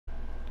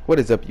What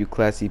is up, you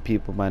classy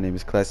people? My name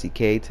is Classy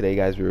K. Today,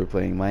 guys, we were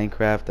playing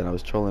Minecraft, and I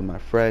was trolling my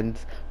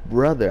friend's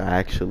brother,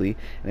 actually,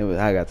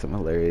 and I got some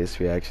hilarious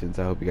reactions.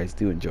 I hope you guys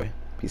do enjoy.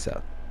 Peace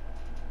out.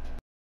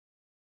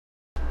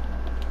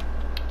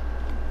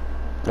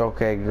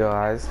 Okay,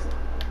 guys.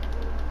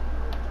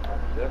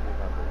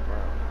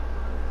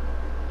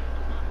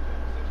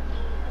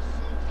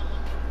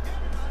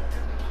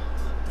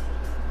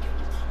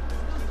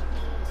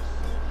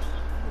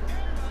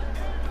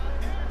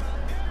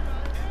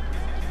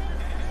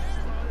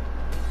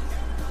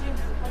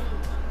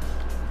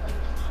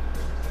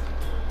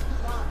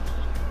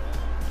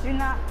 You're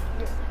not.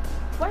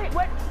 Wait,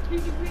 what?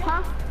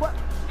 Huh? What?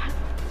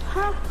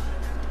 Huh?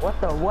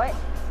 What the what?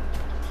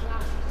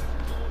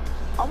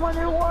 I'm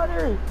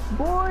underwater,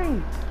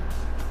 boy.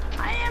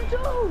 I am too.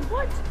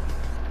 What?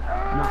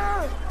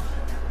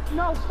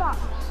 No, stop.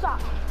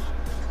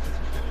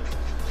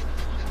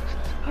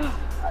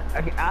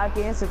 I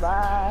can't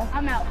survive.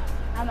 I'm out.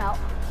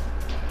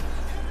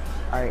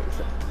 All right.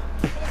 So.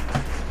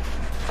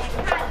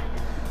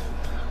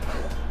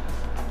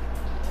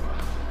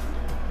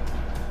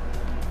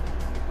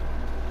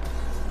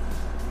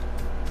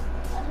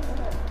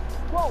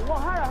 Whoa, hold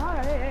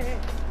on, hey.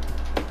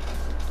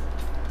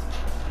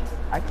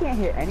 I can't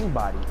hit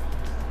anybody.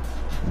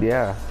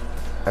 Yeah,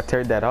 I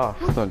turned that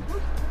off. What's this?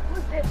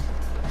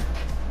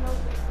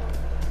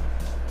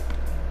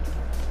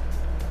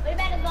 We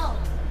better go.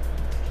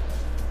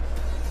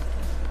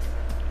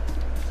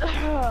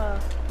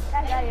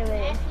 That's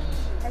aggravating.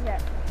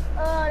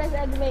 That's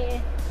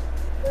aggravating.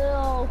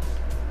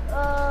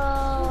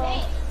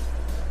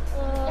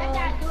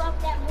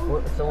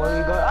 So where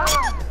we go?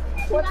 Ah!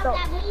 What the?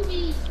 That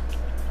movie.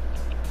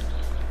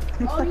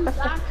 Oh, you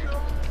got it.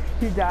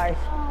 He died.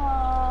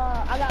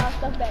 I got our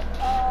stuff back.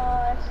 Oh,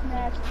 that's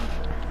nasty.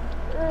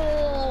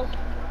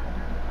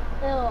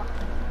 Ew.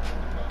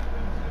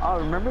 Oh,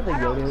 remember the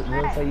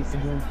Yoda I used to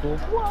do in school?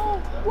 Whoa.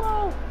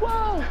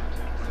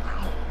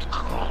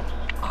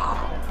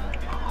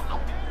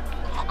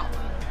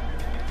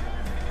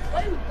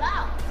 What is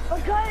that?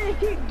 Okay,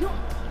 keep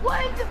doing.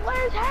 What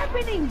is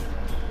happening?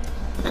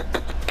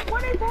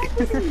 What is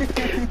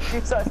happening?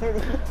 You started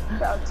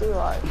hitting out too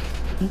hard.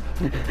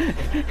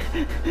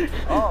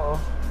 Oh.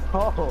 Why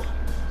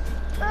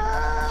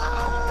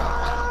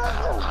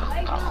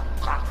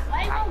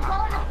you go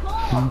to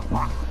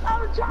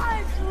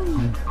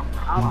school?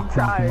 I'm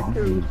trying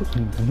to.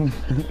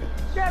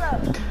 Shut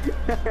up.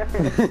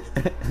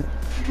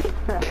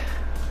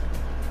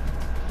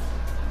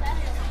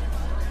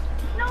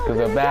 No, Because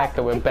we're back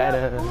and we're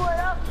better. Pull it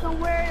up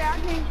somewhere that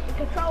I can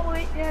control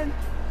it and.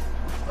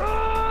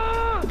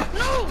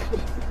 No!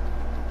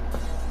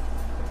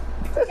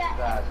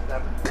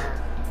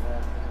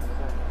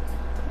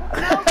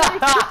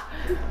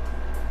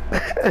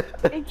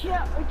 It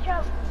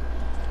kept.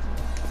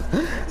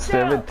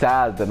 7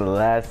 times in the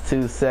last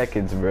 2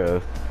 seconds,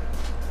 bro.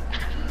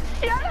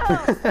 Shut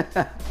up!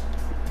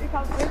 They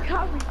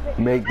copied.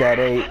 Make that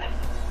 8.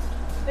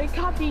 They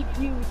copied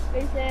you.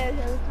 They said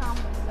every time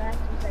in the last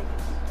 2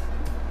 seconds.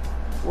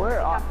 Where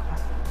are?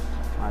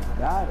 My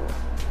God.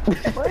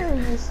 Where are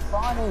you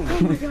spawning? Oh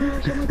my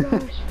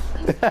gosh.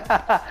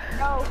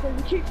 No, because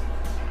you keep.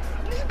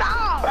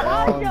 Stop! Why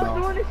are you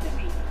doing this to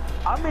me?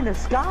 I'm in the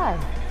sky.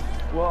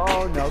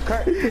 Whoa, no,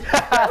 Kurt.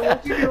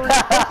 What you doing?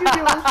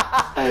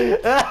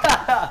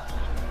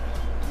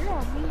 You're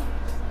on me.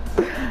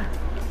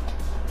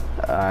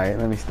 Alright,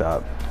 let me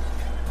stop.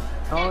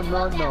 No.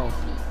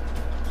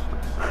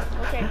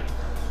 Okay.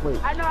 Wait.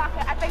 I know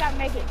I think I can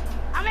make it.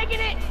 I'm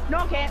making it! No,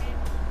 I can't.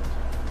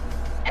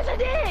 Yes, I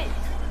did!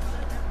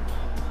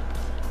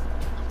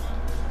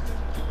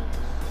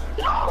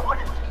 No! What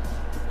is...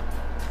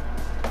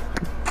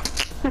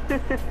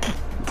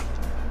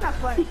 Not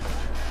funny.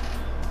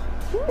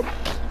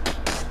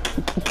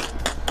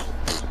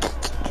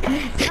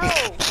 No!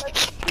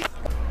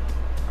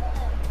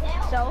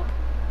 So?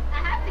 I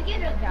have to get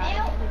a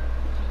nail.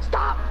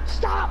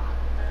 Stop!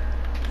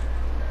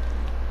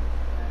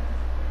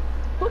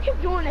 Who keep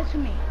doing this to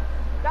me?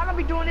 Y'all gonna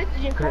be doing this to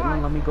your Kurt, car.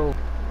 let me go.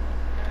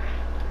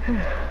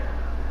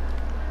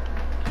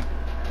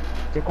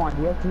 Jaquan,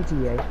 do you have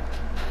GTA?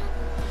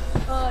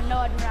 No,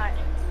 I do not.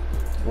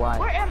 Why?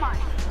 Where am I?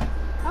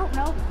 I don't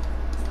know.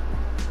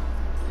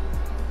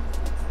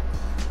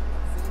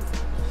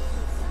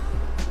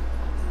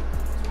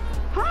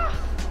 Huh?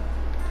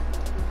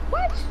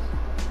 What?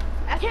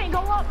 I can't go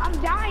up. I'm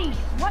dying.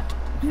 What?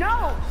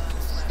 No.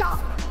 Stop.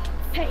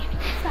 Hey,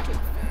 stop it.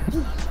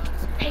 Please.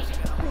 Hey,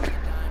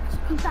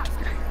 please stop.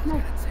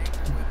 No.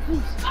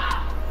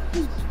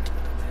 Please.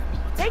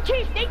 They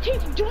keep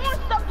doing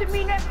stuff to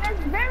me that's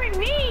very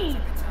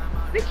mean.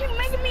 They keep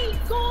making me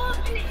go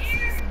up in the air.